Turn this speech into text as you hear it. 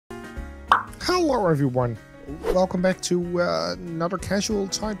Hello everyone, welcome back to another casual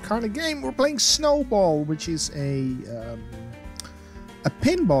type kind of game. We're playing Snowball, which is a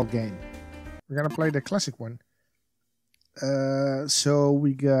pinball game. We're gonna play the classic one. So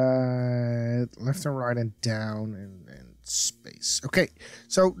we got left and right and down and space. Okay,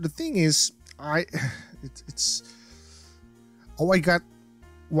 so the thing is, I got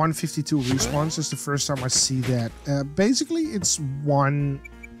 152 respawns. It's the first time I see that. Basically, it's one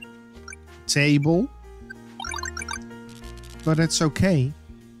table, but it's okay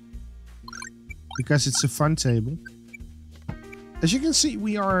because it's a fun table. As you can see,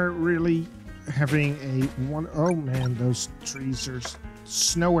 we are really having a one. Oh man, those trees, there's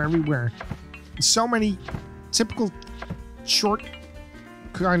snow everywhere. So many typical short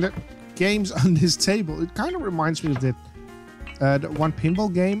kind of games on this table. It kind of reminds me of the one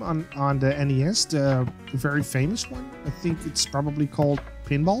pinball game on the NES, the very famous one. I think it's probably called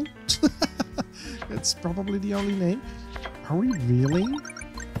Pinball. That's probably the only name. Are we really?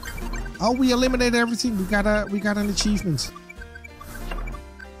 Oh, we eliminated everything. We got an achievement.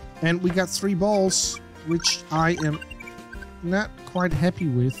 And we got 3 balls, which I am not quite happy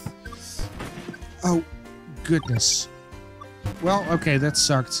with. Oh, goodness. Well, okay, that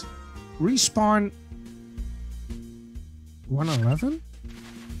sucked. Respawn 111?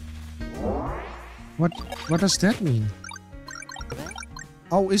 What does that mean?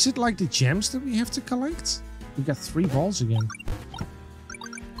 Oh, is it like the gems that we have to collect? We got 3 balls again.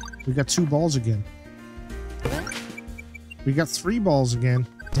 We got 2 balls again. We got 3 balls again.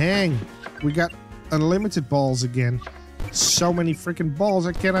 Dang. We got unlimited balls again. So many freaking balls,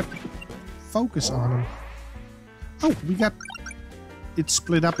 I cannot focus on them. Oh, we got it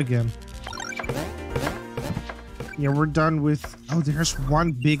split up again. Yeah, we're done with... Oh, there's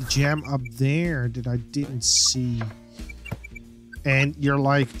one big gem up there that I didn't see. And you're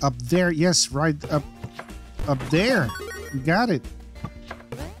like, up there? Yes, right up there. You got it.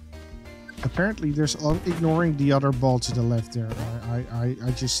 Apparently, there's ignoring the other ball to the left there.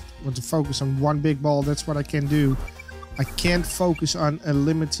 I just want to focus on one big ball. That's what I can do. I can't focus on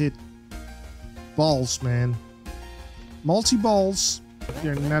unlimited balls, man. Multi-balls,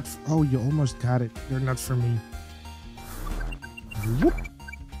 they're not... Oh, you almost got it. They're not for me. Whoop.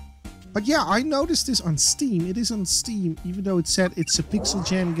 But yeah, I noticed this on Steam. It is on Steam, even though it said it's a Pixel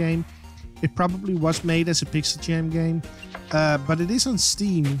Jam game. It probably was made as a Pixel Jam game. But it is on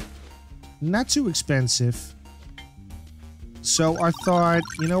Steam. Not too expensive. So I thought,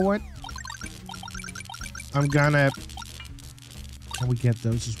 you know what? I'm gonna... Can we get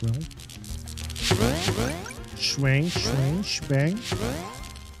those as well? Swing, swing, bang.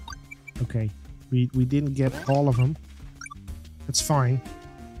 Okay. We didn't get all of them. That's fine.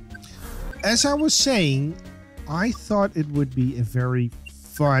 As I was saying, I thought it would be a very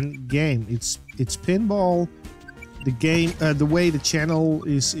fun game. It's pinball. The game, the way the channel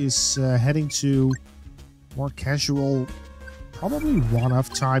is heading to more casual, probably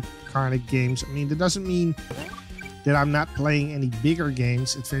one-off type kind of games. I mean, that doesn't mean that I'm not playing any bigger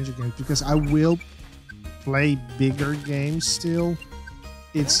games, adventure games, because I will play bigger games still.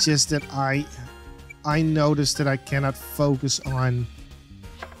 It's just that I noticed that I cannot focus on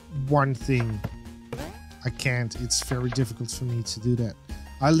one thing. I can't. It's very difficult for me to do that.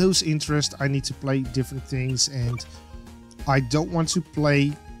 I lose interest. I need to play different things, and I don't want to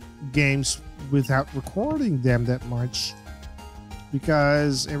play games without recording them that much,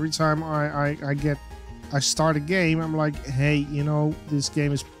 because every time I start a game, I'm like, hey, you know, this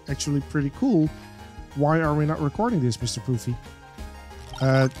game is actually pretty cool. Why are we not recording this, Mr. Poofy?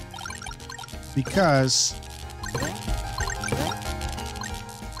 Because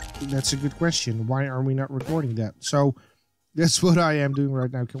that's a good question. Why are we not recording that? So that's what I am doing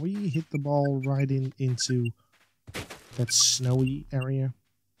right now. Can we hit the ball right into that snowy area?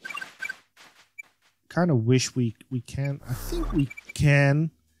 Kind of wish we can. I think we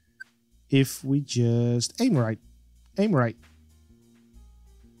can if we just aim right. Aim right.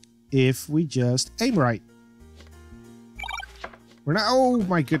 If we just aim right. We're not... Oh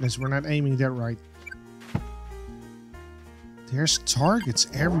my goodness, we're not aiming that right. There's targets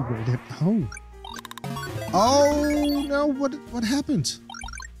everywhere. That... Oh. Oh no, what happened?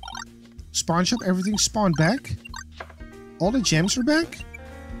 Spawn shop, everything spawned back? All the gems are back?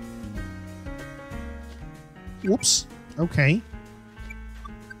 Whoops. Okay.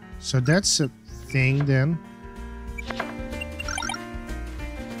 So that's a thing then.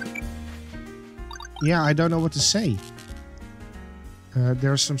 Yeah, I don't know what to say.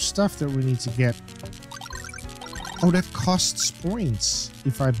 There's some stuff that we need to get. Oh, that costs points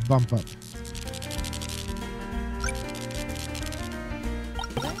if I bump up.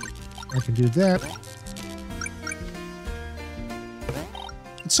 I can do that.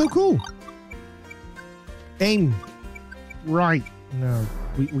 It's so cool. Aim. Right. No,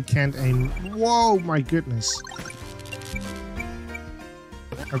 we can't aim. Whoa, my goodness.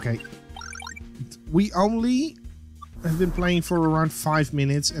 Okay. We only have been playing for around 5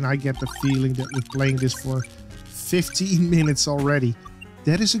 minutes, and I get the feeling that we're playing this for 15 minutes already.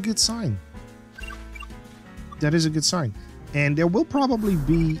 That is a good sign. That is a good sign. And there will probably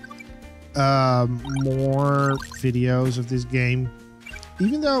be more videos of this game,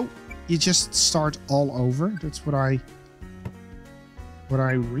 even though you just start all over. That's what I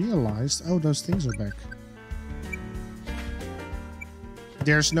realized. Oh, those things are back.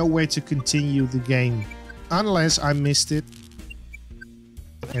 There's no way to continue the game unless I missed it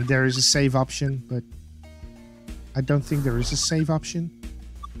and there is a save option, but I don't think there is a save option.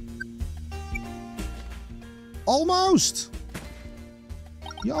 Almost!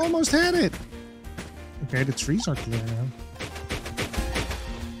 You almost had it! Okay, the trees are clear now.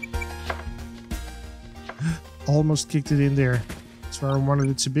 Almost kicked it in there. That's where I wanted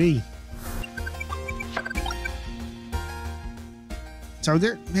it to be. So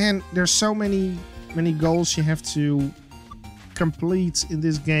there's so many goals you have to complete in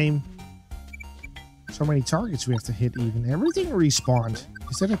this game. So many targets we have to hit even. Everything respawned.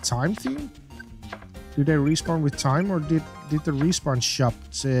 Is that a time thing? Do they respawn with time, or did the respawn shop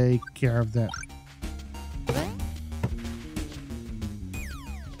take care of that?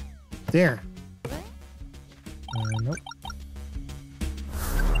 There. Nope.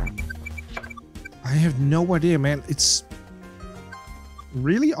 I have no idea, man. It's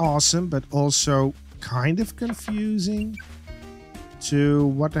really awesome, but also kind of confusing to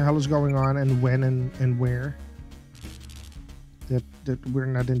what the hell is going on and when and where. That we're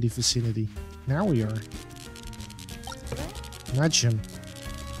not in the vicinity. Now we are. Nudge him.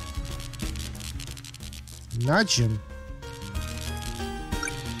 Nudge him.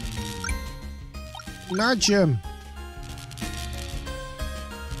 Nudge him.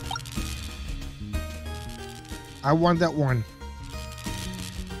 I want that one.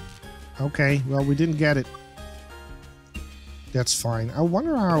 Okay, well, we didn't get it. That's fine. I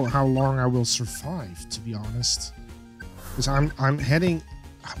wonder how long I will survive, to be honest. Because I'm heading...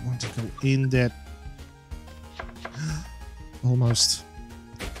 I want to go in that... Almost.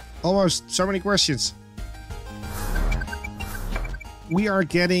 Almost. So many questions. We are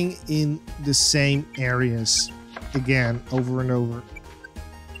getting in the same areas again, over and over.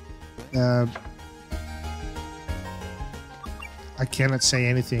 I cannot say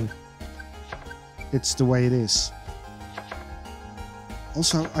anything. It's the way it is.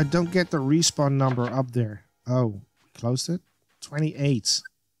 Also, I don't get the respawn number up there. Oh, closed it? 28.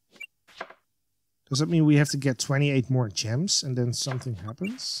 Does that mean we have to get 28 more gems and then something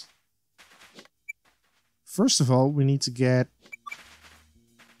happens? First of all, we need to get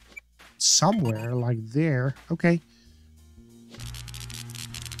somewhere like there. Okay.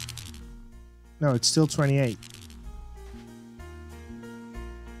 No, it's still 28.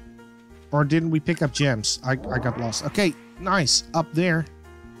 Or didn't we pick up gems? I got lost. Okay, nice. Up there.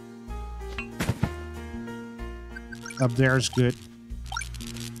 Up there is good.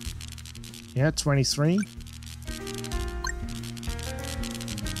 Yeah, 23.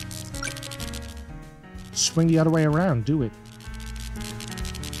 Swing the other way around. Do it.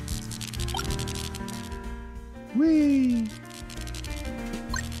 Whee!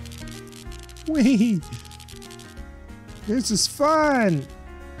 Whee! This is fun!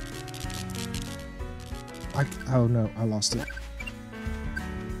 Oh no, I lost it.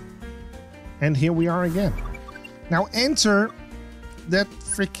 And here we are again. Now enter that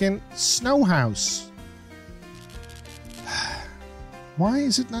freaking snow house. Why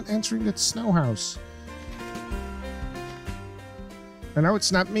is it not entering that snow house? I know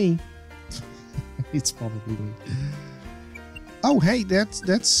it's not me. It's probably me. Oh, hey,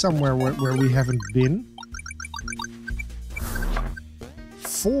 that's somewhere where we haven't been.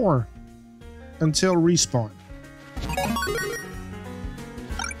 4 until respawn.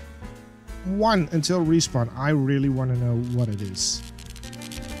 1 until respawn. I really want to know what it is.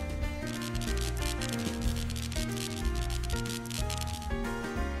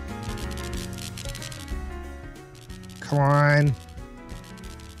 Come on.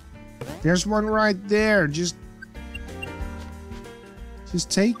 There's one right there. Just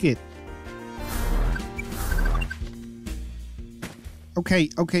take it.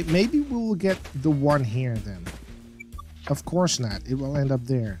 Okay, maybe we'll get the one here then. Of course not. It will end up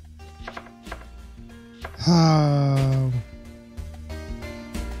there.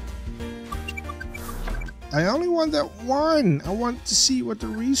 I only want that one. I want to see what the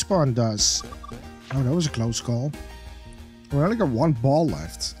respawn does. Oh, that was a close call. We only got one ball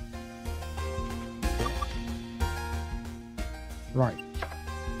left. Right.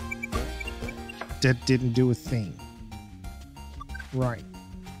 That didn't do a thing. Right.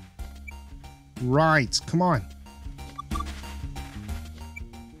 Right. Come on.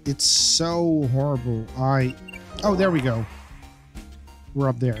 It's so horrible. Oh, there we go. We're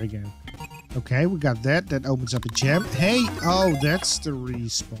up there again. Okay, we got that. That opens up a gem. Hey! Oh, that's the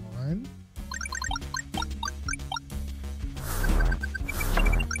respawn.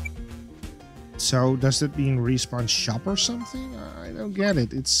 So, does that mean respawn shop or something? I don't get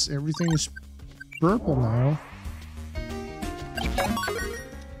it. Everything is purple now.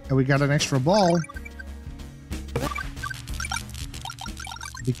 And we got an extra ball.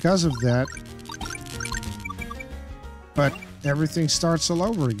 Because of that. But everything starts all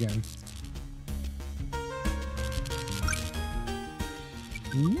over again.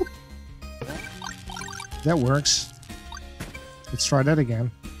 Whoop. That works. Let's try that again.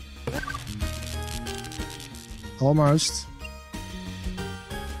 Almost.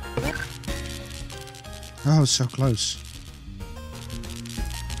 Oh, so close.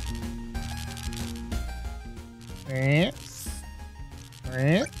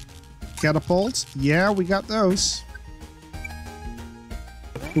 Catapults. Yeah, we got those.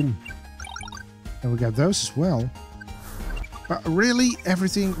 Boom. And we got those as well. But really,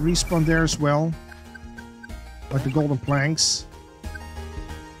 everything respawned there as well. Like the golden planks.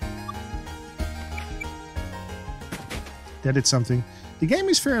 That did something. The game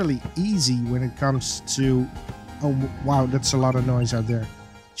is fairly easy when it comes to... Oh, wow, that's a lot of noise out there.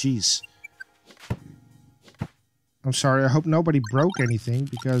 Jeez. I'm sorry, I hope nobody broke anything,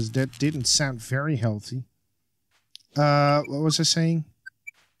 because that didn't sound very healthy. What was I saying?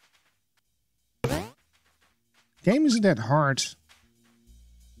 Game isn't that hard.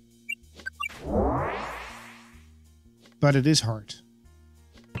 But it is hard.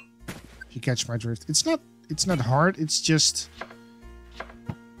 If you catch my drift. It's not hard, it's just...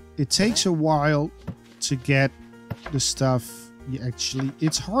 It takes a while to get the stuff you actually...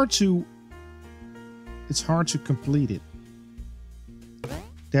 It's hard to complete it.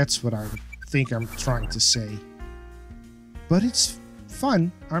 That's what I think I'm trying to say. But it's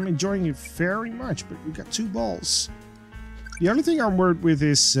fun. I'm enjoying it very much, but we got 2 balls. The only thing I'm worried with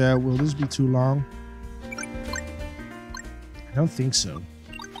is, will this be too long? I don't think so.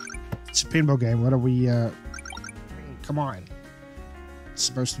 It's a pinball game. What are we, come on. It's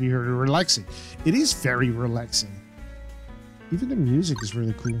supposed to be very relaxing. It is very relaxing. Even the music is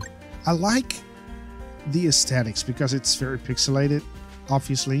really cool. I like the aesthetics because it's very pixelated,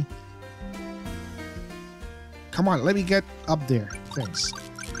 obviously. Come on, let me get up there. Thanks.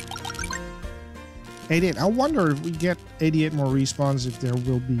 88. I wonder if we get 88 more respawns, if there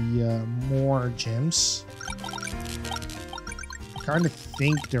will be more gems. I kind of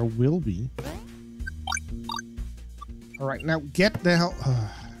think there will be. Alright, now get the hell...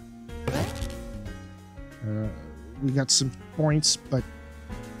 we got some points, but...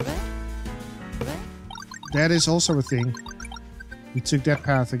 That is also a thing. We took that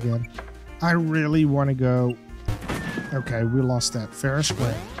path again. I really want to go... Okay, we lost that. Fair and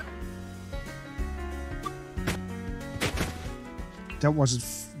square. That wasn't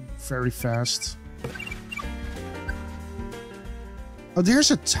very fast. Oh,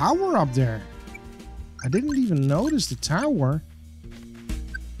 there's a tower up there. I didn't even notice the tower.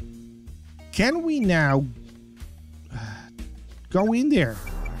 Can we now go in there?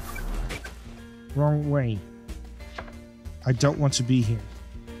 Wrong way. I don't want to be here.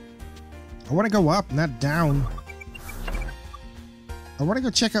 I want to go up, not down. I want to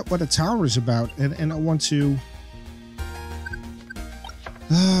go check out what the tower is about. And I want to...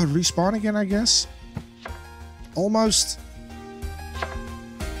 respawn again, I guess. Almost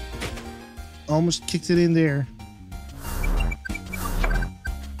kicked it in there.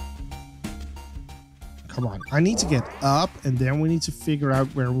 Come on. I need to get up, and then we need to figure out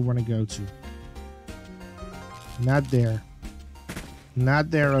where we want to go to. Not there. Not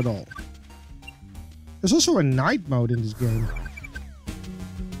there at all. There's also a night mode in this game.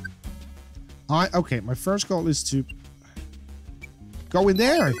 Okay, my first goal is to go in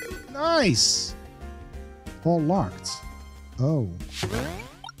there. Nice. All locked. Oh.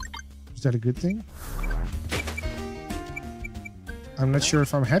 Is that a good thing? I'm not sure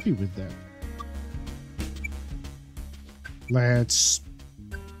if I'm happy with that. Let's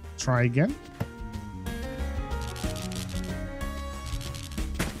try again.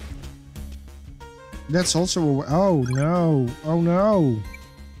 That's also a... Oh, no. Oh, no.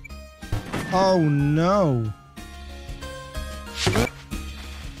 Oh no.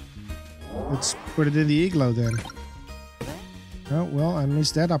 Let's put it in the igloo then. Oh, well, I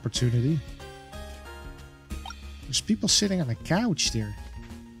missed that opportunity. There's people sitting on a couch there.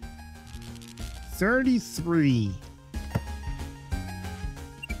 33.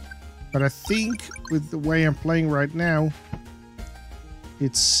 But I think with the way I'm playing right now,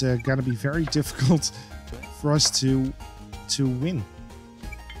 it's gonna be very difficult for us to win.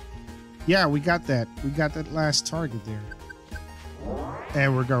 Yeah, we got that. We got that last target there.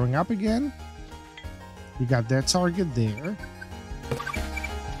 And we're going up again. We got that target there.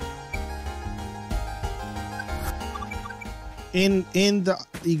 In the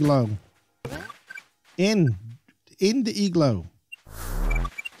igloo. In the igloo.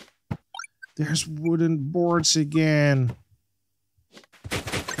 There's wooden boards again.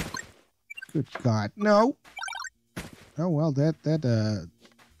 Good God. No. Oh, well, that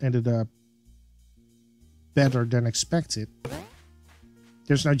ended up better than expected.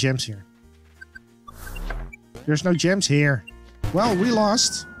 There's no gems here. There's no gems here. Well, we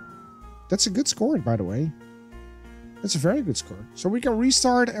lost. That's a good score, by the way. That's a very good score. So we can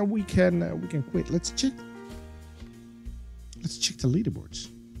restart and we can quit. Let's check. Let's check the leaderboards.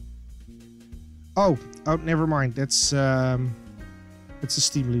 Oh, never mind. That's it's a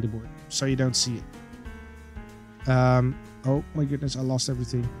Steam leaderboard, so you don't see it. Oh my goodness, I lost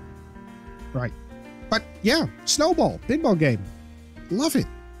everything. Right, but yeah, Snowball pinball game. Love it.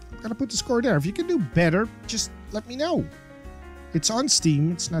 I'm gonna put the score there. If you can do better, just let me know. It's on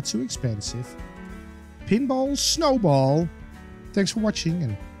Steam. It's not too expensive. Pinball Snowball. Thanks for watching,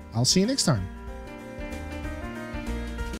 and I'll see you next time.